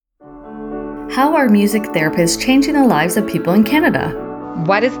How are music therapists changing the lives of people in Canada?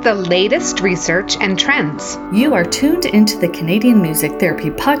 What is the latest research and trends? You are tuned into the Canadian Music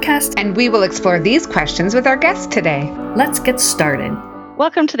Therapy Podcast, and we will explore these questions with our guest today. Let's get started.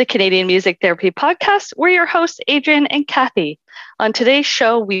 Welcome to the Canadian Music Therapy Podcast. We're your hosts, Adrian and Kathy. On today's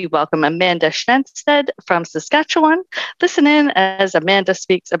show, we welcome Amanda Schnenstedt from Saskatchewan. Listen in as Amanda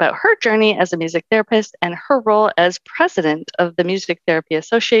speaks about her journey as a music therapist and her role as president of the Music Therapy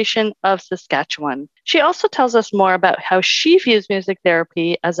Association of Saskatchewan. She also tells us more about how she views music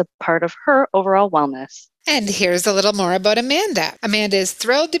therapy as a part of her overall wellness. And here's a little more about Amanda. Amanda is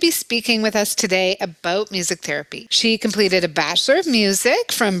thrilled to be speaking with us today about music therapy. She completed a Bachelor of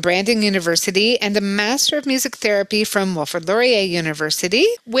Music from Brandon University and a Master of Music Therapy from Wilfrid Laurier University,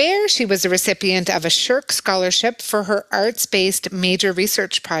 where she was a recipient of a Shirk Scholarship for her arts-based major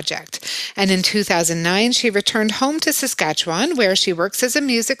research project. And in 2009, she returned home to Saskatchewan, where she works as a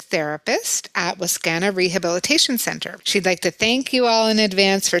music therapist at Wascana Rehabilitation Center. She'd like to thank you all in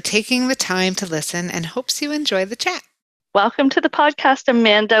advance for taking the time to listen and hopes you enjoy the chat. Welcome to the podcast,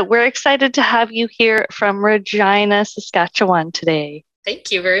 Amanda. We're excited to have you here from Regina, Saskatchewan today.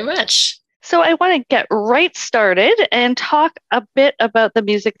 Thank you very much. So I want to get right started and talk a bit about the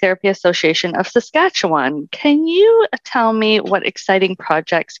Music Therapy Association of Saskatchewan. Can you tell me what exciting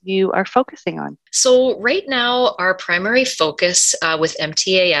projects you are focusing on? So right now, our primary focus with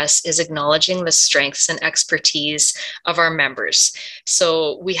MTAS is acknowledging the strengths and expertise of our members.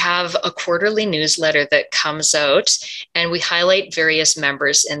 So we have a quarterly newsletter that comes out, and we highlight various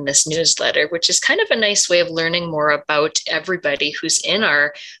members in this newsletter, which is kind of a nice way of learning more about everybody who's in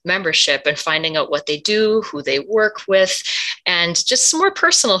our membership and finding out what they do, who they work with, and just some more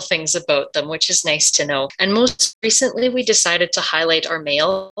personal things about them, which is nice to know. And most recently, we decided to highlight our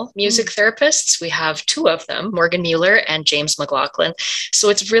male music therapists. We have two of them, Morgan Mueller and James McLaughlin. So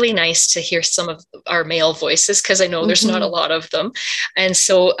it's really nice to hear some of our male voices because I know there's not a lot of them. And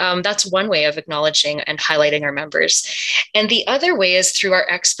so that's one way of acknowledging and highlighting our members. And the other way is through our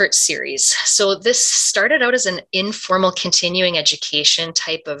expert series. So this started out as an informal continuing education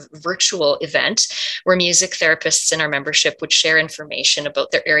type of virtual event where music therapists in our membership would share information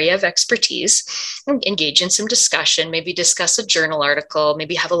about their area of expertise, engage in some discussion, maybe discuss a journal article,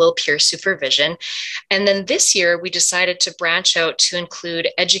 maybe have a little peer supervision. And then this year, we decided to branch out to include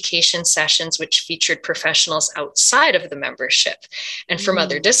education sessions which featured professionals outside of the membership and from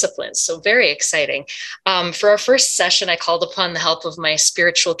other disciplines. So very exciting. For our first session, I called upon the help of my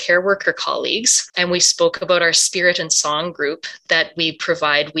spiritual care worker colleagues, and we spoke about our spirit and song group that we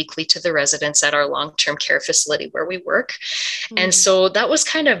provide weekly to the residents at our long-term care facility where we work. And so that was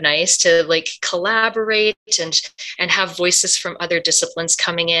kind of nice to collaborate and have voices from other disciplines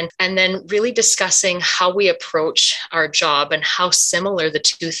coming in, and then really discussing how we approach our job and how similar the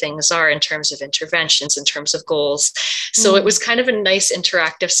two things are in terms of interventions, in terms of goals. So it was kind of a nice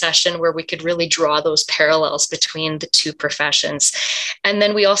interactive session where we could really draw those parallels between the two professions. And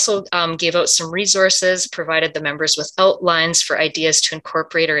then we also gave out some resources, provided the members with outlines for ideas to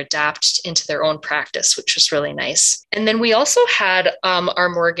incorporate or adapt into their own practice, which was really nice. And then we also had our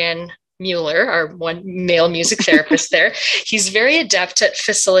Morgan Mueller, our one male music therapist there. He's very adept at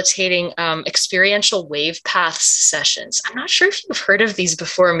facilitating experiential wave paths sessions. I'm not sure if you've heard of these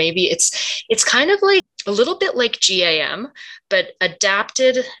before. Maybe it's kind of like a little bit like GAM, but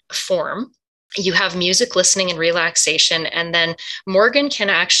adapted form. You have music listening and relaxation, and then Morgan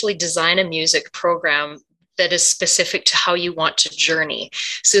can actually design a music program that is specific to how you want to journey.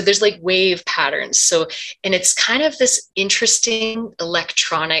 So there's wave patterns. So, and it's kind of this interesting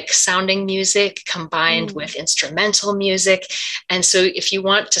electronic sounding music combined with instrumental music. And so if you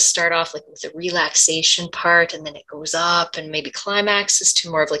want to start off with the relaxation part, and then it goes up and maybe climaxes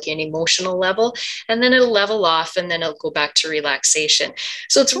to more of an emotional level, and then it'll level off and then it'll go back to relaxation.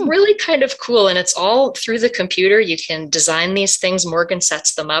 So it's really kind of cool. And it's all through the computer. You can design these things. Morgan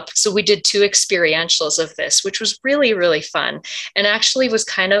sets them up. So we did 2 experientials of this, which was really, really fun, and actually was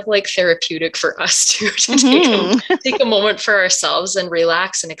kind of therapeutic for us to take a moment for ourselves and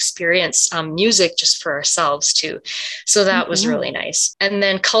relax and experience music just for ourselves too. So that was really nice. And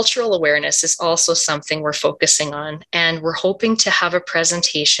then cultural awareness is also something we're focusing on, and we're hoping to have a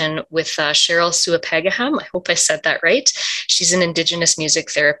presentation with Cheryl Suapegaham. I hope I said that right. She's an Indigenous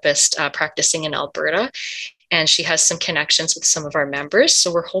music therapist practicing in Alberta, and she has some connections with some of our members.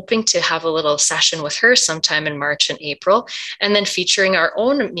 So we're hoping to have a little session with her sometime in March and April, and then featuring our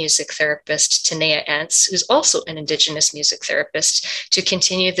own music therapist, Tanea Entz, who's also an Indigenous music therapist, to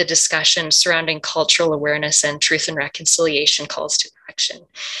continue the discussion surrounding cultural awareness and truth and reconciliation calls to action.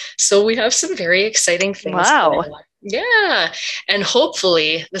 So we have some very exciting things going on. Yeah. And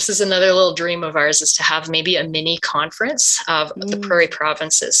hopefully, this is another little dream of ours is to have maybe a mini conference of the Prairie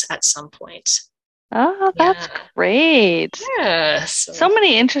provinces at some point. Oh, that's Yeah. great. Yeah. So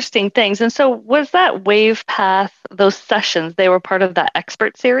many interesting things. And so was that Wave Path, those sessions, they were part of that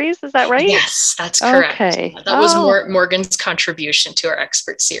expert series, is that right? Yes, that's correct. Okay. That was Morgan's contribution to our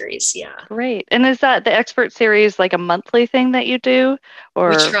expert series. Yeah. Great. And is that the expert series like a monthly thing that you do?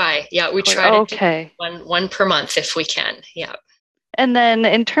 Or We try. Yeah, we try to do okay. one per month if we can. Yeah. And then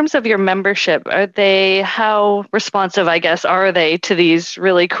in terms of your membership, how responsive, I guess, are they to these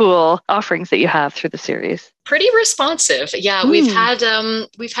really cool offerings that you have through the series? Pretty responsive. Yeah, we've had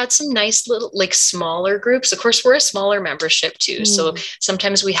some nice little like smaller groups. Of course, we're a smaller membership too. So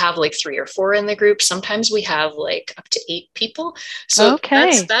sometimes we have like 3 or 4 in the group. Sometimes we have like up to 8 people. So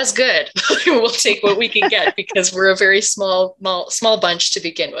that's good. We'll take what we can get because we're a very small bunch to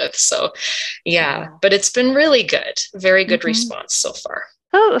begin with. So yeah, but it's been really good. Very good response so far.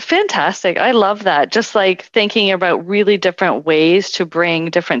 Oh, fantastic. I love that. Just like thinking about really different ways to bring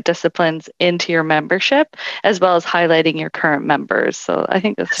different disciplines into your membership, as well as highlighting your current members. So I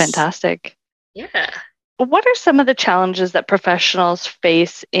think that's fantastic. Yeah. What are some of the challenges that professionals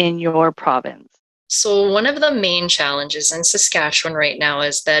face in your province? So one of the main challenges in Saskatchewan right now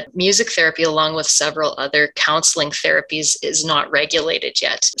is that music therapy, along with several other counseling therapies, is not regulated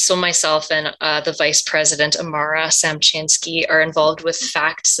yet. So myself and the vice president, Amara Samchinsky, are involved with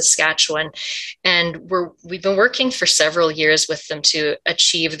FACT Saskatchewan. And we've been working for several years with them to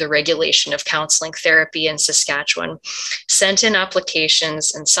achieve the regulation of counseling therapy in Saskatchewan. Sent in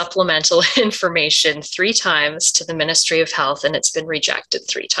applications and supplemental information 3 times to the Ministry of Health, and it's been rejected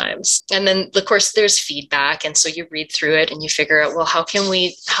 3 times. And then, of course, there's feedback, and so you read through it and you figure out, well, how can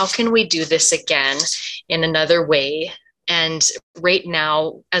we do this again in another way? And right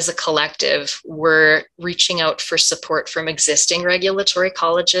now, as a collective, we're reaching out for support from existing regulatory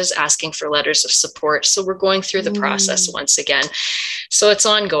colleges, asking for letters of support. So we're going through the process once again. So it's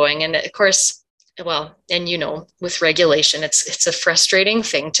ongoing, and of course, well, and with regulation, it's a frustrating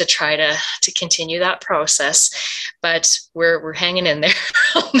thing to try to continue that process, but we're hanging in there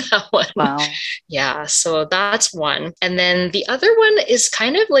on that one. Wow. Yeah, so that's one. And then the other one is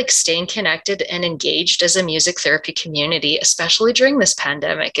kind of like staying connected and engaged as a music therapy community, especially during this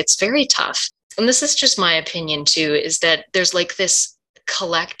pandemic. It's very tough. And this is just my opinion too, is that there's like this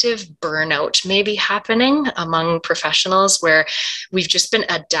collective burnout maybe happening among professionals where we've just been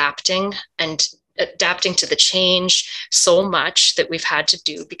adapting to the change so much that we've had to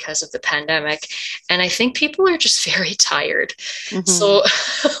do because of the pandemic. And I think people are just very tired. So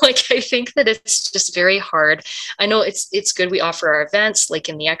I think that it's just very hard. I know it's good. We offer our events, like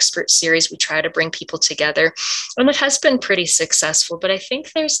in the expert series, we try to bring people together, and it has been pretty successful, but I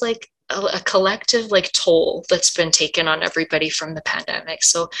think there's like a collective toll that's been taken on everybody from the pandemic.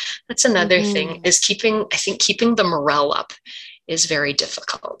 So that's another thing, is keeping the morale up is very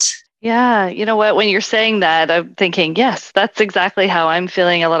difficult. Yeah, you know what? When you're saying that, I'm thinking, yes, that's exactly how I'm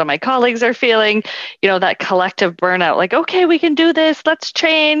feeling. A lot of my colleagues are feeling, that collective burnout. Like, okay, we can do this. Let's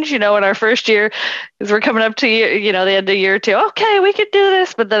change. In our first year, as we're coming up to the end of year 2. Okay, we can do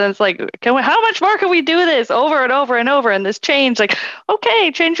this. But then it's like, how much more can we do this over and over and over? And this change, like,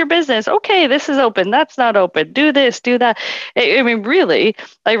 okay, change your business. Okay, this is open. That's not open. Do this, do that. I mean, really,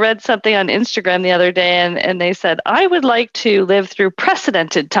 I read something on Instagram the other day, and they said, I would like to live through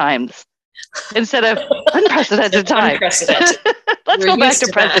precedented times instead of unprecedented time. Let's go back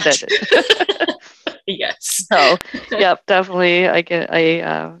to precedented. Yes. So, yep, definitely. I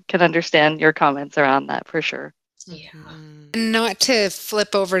can understand your comments around that for sure. Yeah. Not to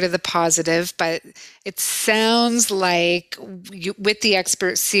flip over to the positive, but it sounds like with the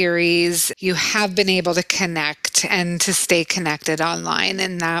expert series, you have been able to connect and to stay connected online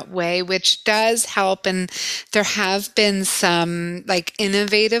in that way, which does help. And there have been some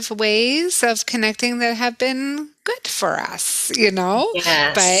innovative ways of connecting that have been good for us,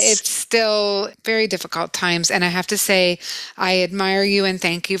 Yes. But it's still very difficult times. And I have to say, I admire you and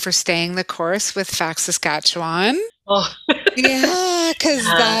thank you for staying the course with FACT Saskatchewan. Oh. Yeah, because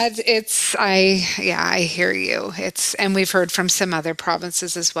I hear you. And we've heard from some other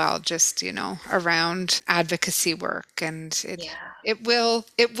provinces as well, just, around advocacy work, and it will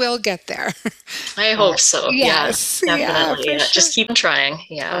get there. I hope so. Yes. Yeah, definitely. Yeah, sure. Just keep trying.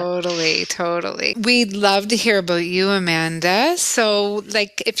 Yeah. Totally. We'd love to hear about you, Amanda. So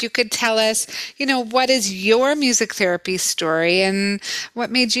if you could tell us, what is your music therapy story and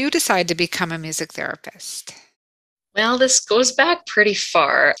what made you decide to become a music therapist? Well, this goes back pretty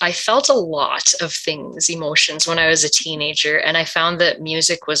far. I felt a lot of things, emotions when I was a teenager, and I found that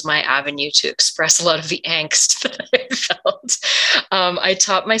music was my avenue to express a lot of the angst that I felt. I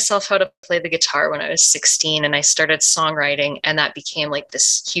taught myself how to play the guitar when I was 16, and I started songwriting, and that became like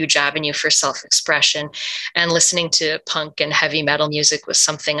this huge avenue for self-expression. And listening to punk and heavy metal music was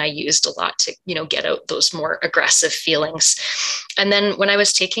something I used a lot to, get out those more aggressive feelings. And then when I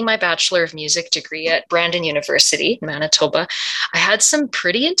was taking my Bachelor of Music degree at Brandon University, Manitoba, I had some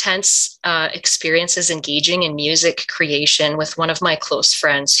pretty intense experiences engaging in music creation with one of my close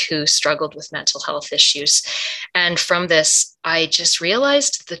friends who struggled with mental health issues. And from this, I just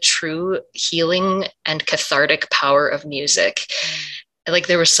realized the true healing and cathartic power of music. Like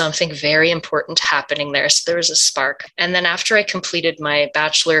there was something very important happening there. So there was a spark. And then after I completed my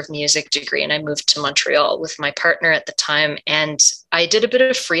Bachelor of Music degree and I moved to Montreal with my partner at the time, and I did a bit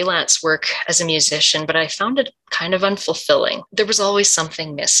of freelance work as a musician, but I found it kind of unfulfilling. There was always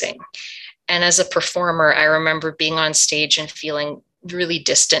something missing. And as a performer, I remember being on stage and feeling really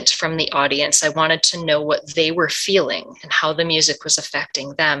distant from the audience. I wanted to know what they were feeling and how the music was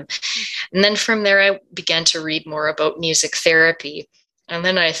affecting them. And then from there, I began to read more about music therapy. And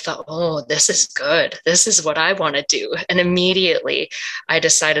then I thought, oh, this is good. This is what I want to do. And immediately I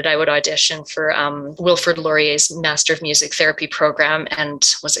decided I would audition for Wilfrid Laurier's Master of Music Therapy program and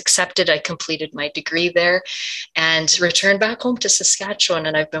was accepted. I completed my degree there and returned back home to Saskatchewan.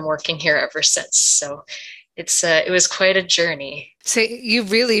 And I've been working here ever since. So it was quite a journey. So you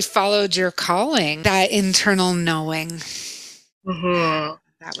really followed your calling, that internal knowing. Mm-hmm.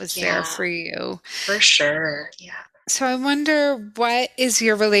 That was there for you. For sure. Yeah. So I wonder, what is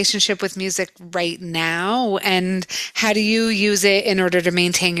your relationship with music right now, and how do you use it in order to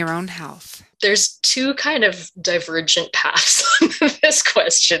maintain your own health? There's two kind of divergent paths on this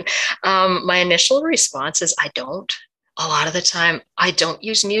question. My initial response is I don't. A lot of the time, I don't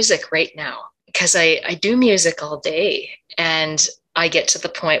use music right now because I do music all day, and I get to the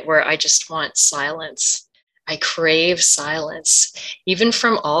point where I just want silence. I crave silence, even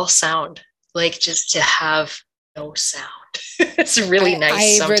from all sound, like just to have no sound. It's really nice.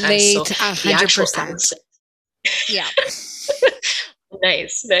 I sometimes. relate So 100%. Yeah.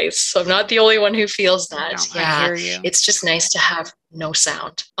 Nice. So I'm not the only one who feels that. No, I hear you. It's just nice to have no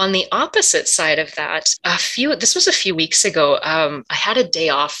sound. On the opposite side of that, this was a few weeks ago. I had a day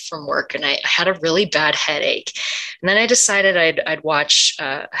off from work and I had a really bad headache. And then I decided I'd watch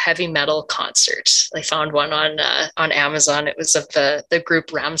a heavy metal concert. I found one on Amazon. It was of the group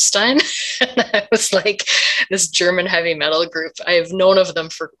Rammstein. And I was like, this German heavy metal group. I've known of them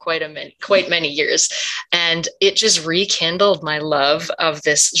for quite many years. And it just rekindled my love of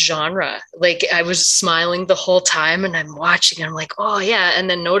this genre. Like I was smiling the whole time and I'm watching and I'm like, oh yeah. And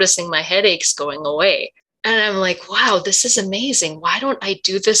then noticing my headaches going away. And I'm like, wow, this is amazing. Why don't I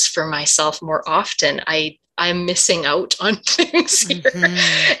do this for myself more often? I'm missing out on things here.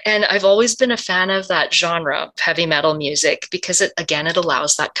 Mm-hmm. And I've always been a fan of that genre, heavy metal music, because it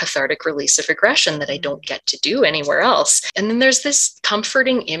allows that cathartic release of aggression that I don't get to do anywhere else. And then there's this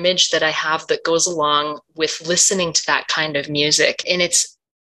comforting image that I have that goes along with listening to that kind of music. And it's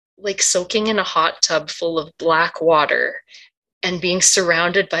like soaking in a hot tub full of black water and being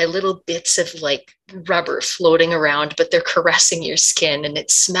surrounded by little bits of like rubber floating around, but they're caressing your skin and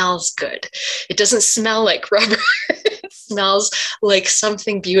it smells good. It doesn't smell like rubber. It smells like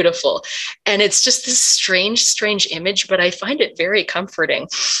something beautiful. And it's just this strange image, but I find it very comforting.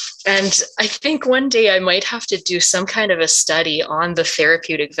 And I think one day I might have to do some kind of a study on the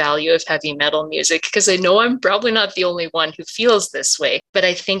therapeutic value of heavy metal music, because I know I'm probably not the only one who feels this way. But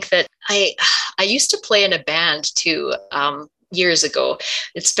I think that I used to play in a band too, years ago.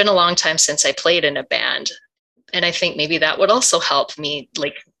 It's been a long time since I played in a band. And I think maybe that would also help me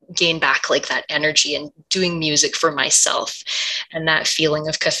like gain back like that energy and doing music for myself and that feeling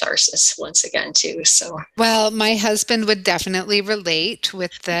of catharsis once again too. So, well, my husband would definitely relate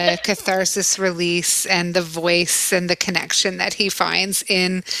with the catharsis release and the voice and the connection that he finds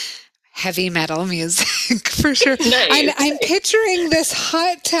in heavy metal music for sure. Nice. I'm picturing this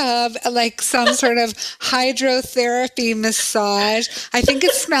hot tub like some sort of hydrotherapy massage. I think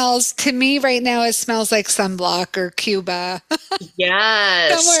it smells, to me right now, it smells like sunblock or Cuba.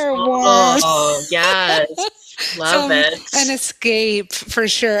 Yes. Somewhere warm. Oh, yes. Love it. An escape for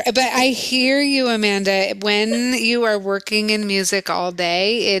sure. But I hear you, Amanda. When you are working in music all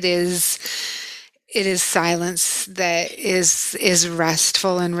day, it is silence that is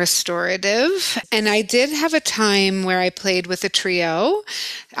restful and restorative. And I did have a time where I played with a trio.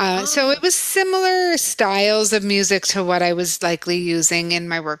 So it was similar styles of music to what I was likely using in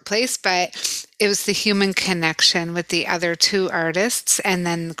my workplace, but it was the human connection with the other two artists and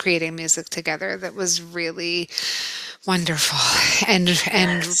then creating music together that was really wonderful and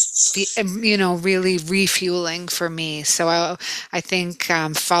Yes. really refueling for me. So I think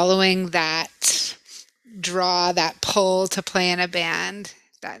following that draw, that pull to play in a band,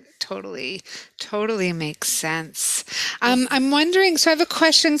 that totally makes sense. I'm wondering, so I have a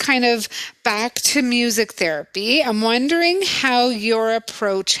question kind of back to music therapy. I'm wondering how your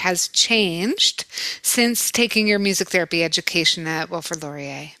approach has changed since taking your music therapy education at Wilfrid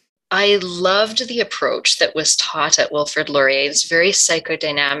Laurier. I loved the approach that was taught at Wilfrid Laurier. It's very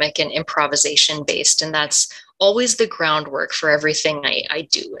psychodynamic and improvisation based, and that's always the groundwork for everything I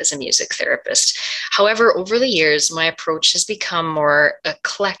do as a music therapist. However, over the years, my approach has become more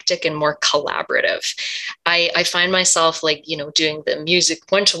eclectic and more collaborative. I find myself like, doing the music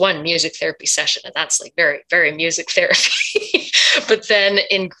one-to-one music therapy session, and that's like very, very music therapy. But then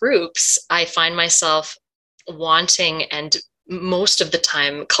in groups, I find myself wanting and most of the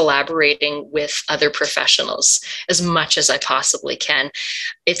time collaborating with other professionals as much as I possibly can.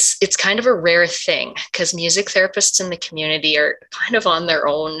 It's kind of a rare thing because music therapists in the community are kind of on their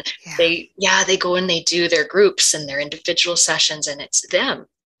own. They go and they do their groups and their individual sessions, and it's them.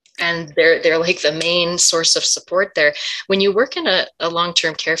 And they're like the main source of support there. When you work in a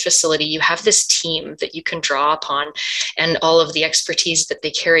long-term care facility, you have this team that you can draw upon and all of the expertise that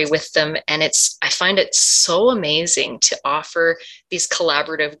they carry with them. And I find it so amazing to offer these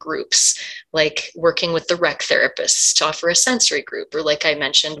collaborative groups, like working with the rec therapists to offer a sensory group, or like I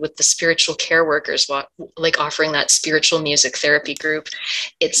mentioned with the spiritual care workers, like offering that spiritual music therapy group.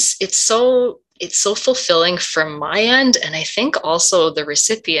 It's so fulfilling from my end. And I think also the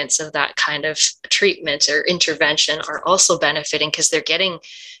recipients of that kind of treatment or intervention are also benefiting because they're getting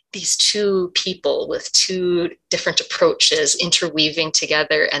these two people with two different approaches interweaving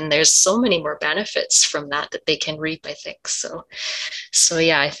together. And there's so many more benefits from that they can reap, I think. So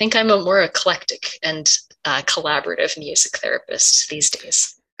yeah, I think I'm a more eclectic and collaborative music therapist these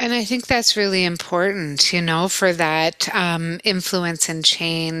days. And I think that's really important, for that influence and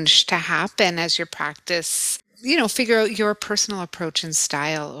change to happen as your practice, figure out your personal approach and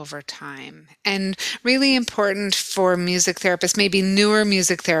style over time. And really important for music therapists, maybe newer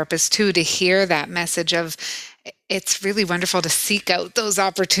music therapists too, to hear that message of it's really wonderful to seek out those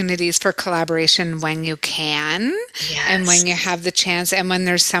opportunities for collaboration when you can. Yes. And when you have the chance, and when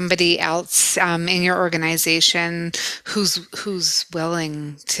there's somebody else in your organization who's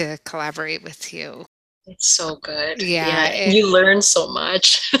willing to collaborate with you. It's so good. Yeah, you learn so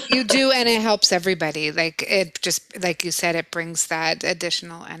much. You do, and it helps everybody. Like it just, like you said, it brings that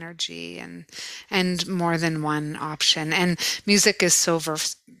additional energy and more than one option. And music is so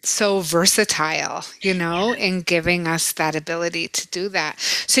versatile, in giving us that ability to do that.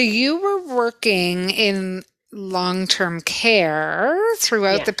 So you were working in long-term care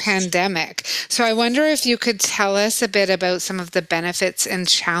throughout the pandemic. So I wonder if you could tell us a bit about some of the benefits and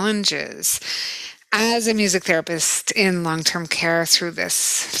challenges as a music therapist in long-term care through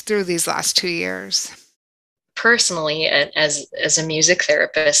these last 2 years. Personally, as a music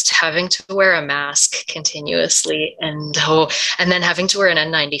therapist, having to wear a mask continuously and then having to wear an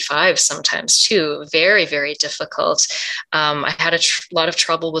N95 sometimes too, very, very difficult. I had a lot of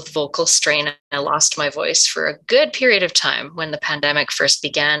trouble with vocal strain. I lost my voice for a good period of time when the pandemic first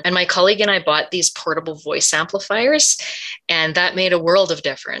began. And my colleague and I bought these portable voice amplifiers, and that made a world of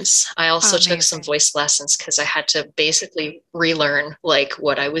difference. I also took some voice lessons because I had to basically relearn like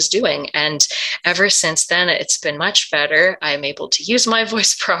what I was doing. And ever since then, it's been much better. I'm able to use my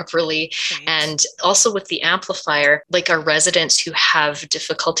voice properly. Right. And also with the amplifier, like our residents who have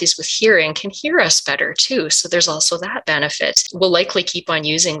difficulties with hearing can hear us better too. So there's also that benefit. We'll likely keep on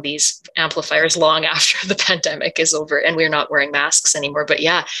using these amplifiers long after the pandemic is over and we're not wearing masks anymore. But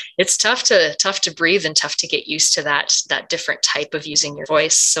yeah, it's tough to breathe and tough to get used to that different type of using your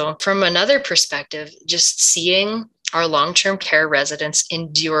voice. So from another perspective, just seeing our long-term care residents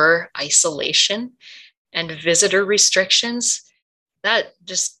endure isolation and visitor restrictions, that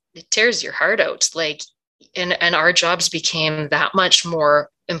just, it tears your heart out. Like, and our jobs became that much more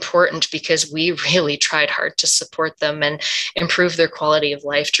important because we really tried hard to support them and improve their quality of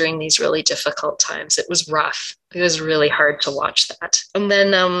life during these really difficult times. It was rough. It was really hard to watch that. And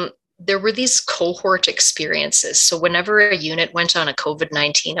then there were these cohort experiences. So whenever a unit went on a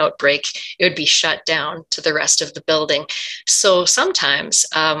COVID-19 outbreak, it would be shut down to the rest of the building. So sometimes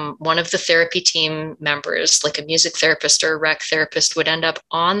one of the therapy team members, like a music therapist or a rec therapist, would end up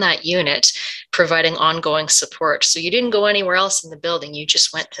on that unit providing ongoing support. So you didn't go anywhere else in the building, you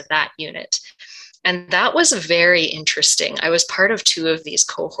just went to that unit. And that was very interesting. I was part of 2 of these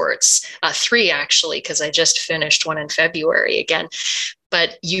cohorts, 3 actually, because I just finished one in February again.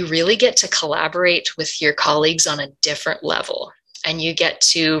 But you really get to collaborate with your colleagues on a different level. And you get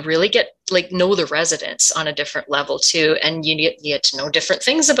to really know the residents on a different level too. And you get to know different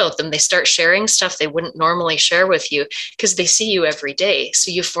things about them. They start sharing stuff they wouldn't normally share with you because they see you every day.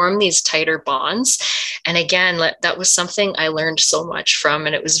 So you form these tighter bonds. And again, that was something I learned so much from,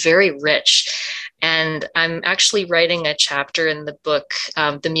 and it was very rich. And I'm actually writing a chapter in the book.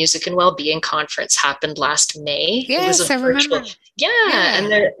 The Music and Wellbeing Conference happened last May. Yes, it was I remember. Yeah,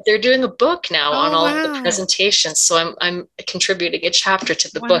 and they're doing a book now on all of the presentations. So I'm contributing a chapter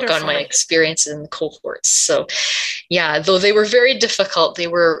to the book on my experiences in the cohorts. So yeah, though they were very difficult, they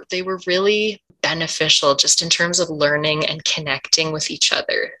were really beneficial just in terms of learning and connecting with each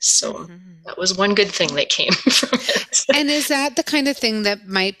other. So that was one good thing that came from it. And is that the kind of thing that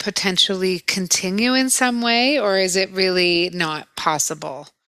might potentially continue in some way, or is it really not possible?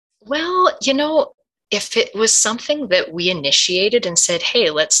 Well, if it was something that we initiated and said,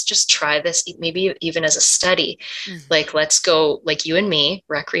 hey, let's just try this, maybe even as a study, like let's go, like you and me,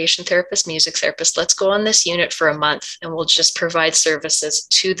 recreation therapist, music therapist, let's go on this unit for a month and we'll just provide services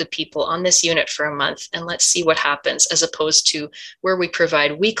to the people on this unit for a month and let's see what happens, as opposed to where we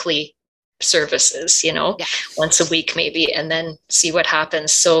provide weekly services, once a week maybe, and then see what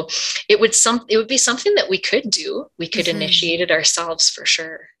happens. So it would be something that we could do. We could initiate it ourselves for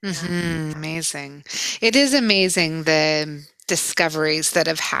sure. Amazing. It is amazing the discoveries that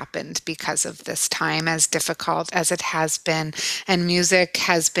have happened because of this time, as difficult as it has been. And music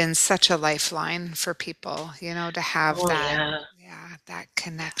has been such a lifeline for people, to have that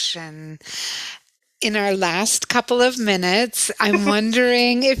connection. In our last couple of minutes, I'm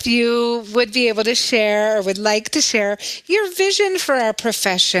wondering if you would be able to share or would like to share your vision for our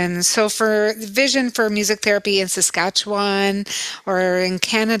profession. So for vision for music therapy in Saskatchewan or in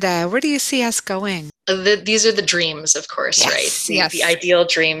Canada, where do you see us going? These are the dreams, of course, right? The ideal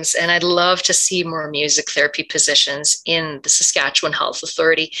dreams. And I'd love to see more music therapy positions in the Saskatchewan Health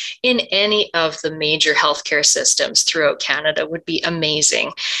Authority, in any of the major healthcare systems throughout Canada would be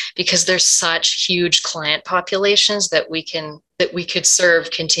amazing, because there's such huge client populations that we could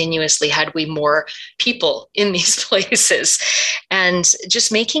serve continuously had we more people in these places. And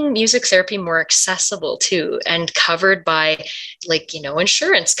just making music therapy more accessible too, and covered by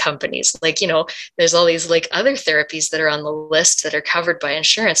insurance companies. There's all these other therapies that are on the list that are covered by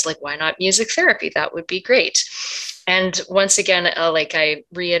insurance. Why not music therapy? That would be great. And once again, I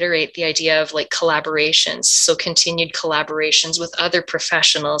reiterate the idea of collaborations. So continued collaborations with other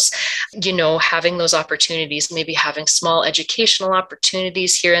professionals, having those opportunities, maybe having small educational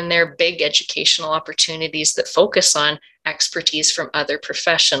opportunities here and there, big educational opportunities that focus on expertise from other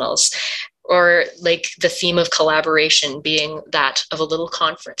professionals. Or the theme of collaboration being that of a little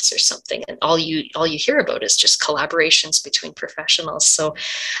conference or something, and all you hear about is just collaborations between professionals. So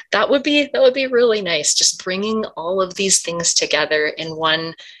that would be really nice, just bringing all of these things together in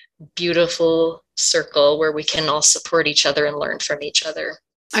one beautiful circle where we can all support each other and learn from each other.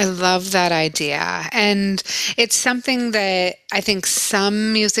 I love that idea. And it's something that I think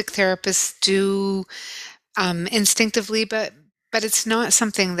some music therapists do instinctively, but it's not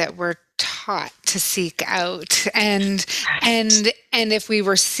something that we're taught to seek out. And if we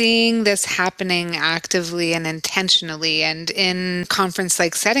were seeing this happening actively and intentionally and in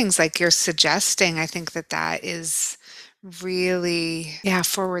conference-like settings like you're suggesting, I think that is really,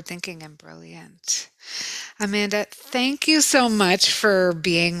 forward-thinking and brilliant. Amanda, thank you so much for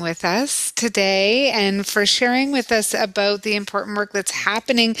being with us today and for sharing with us about the important work that's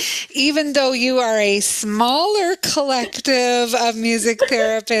happening, even though you are a smaller collective of music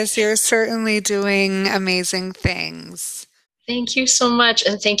therapists. You're certainly doing amazing things. Thank you so much.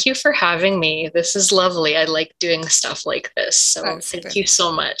 And thank you for having me. This is lovely. I like doing stuff like this. So thank you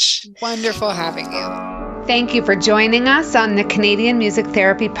so much. Wonderful having you. Thank you for joining us on the Canadian Music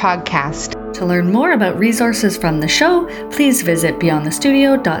Therapy Podcast. To learn more about resources from the show, please visit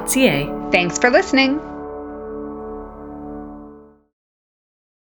beyondthestudio.ca. Thanks for listening.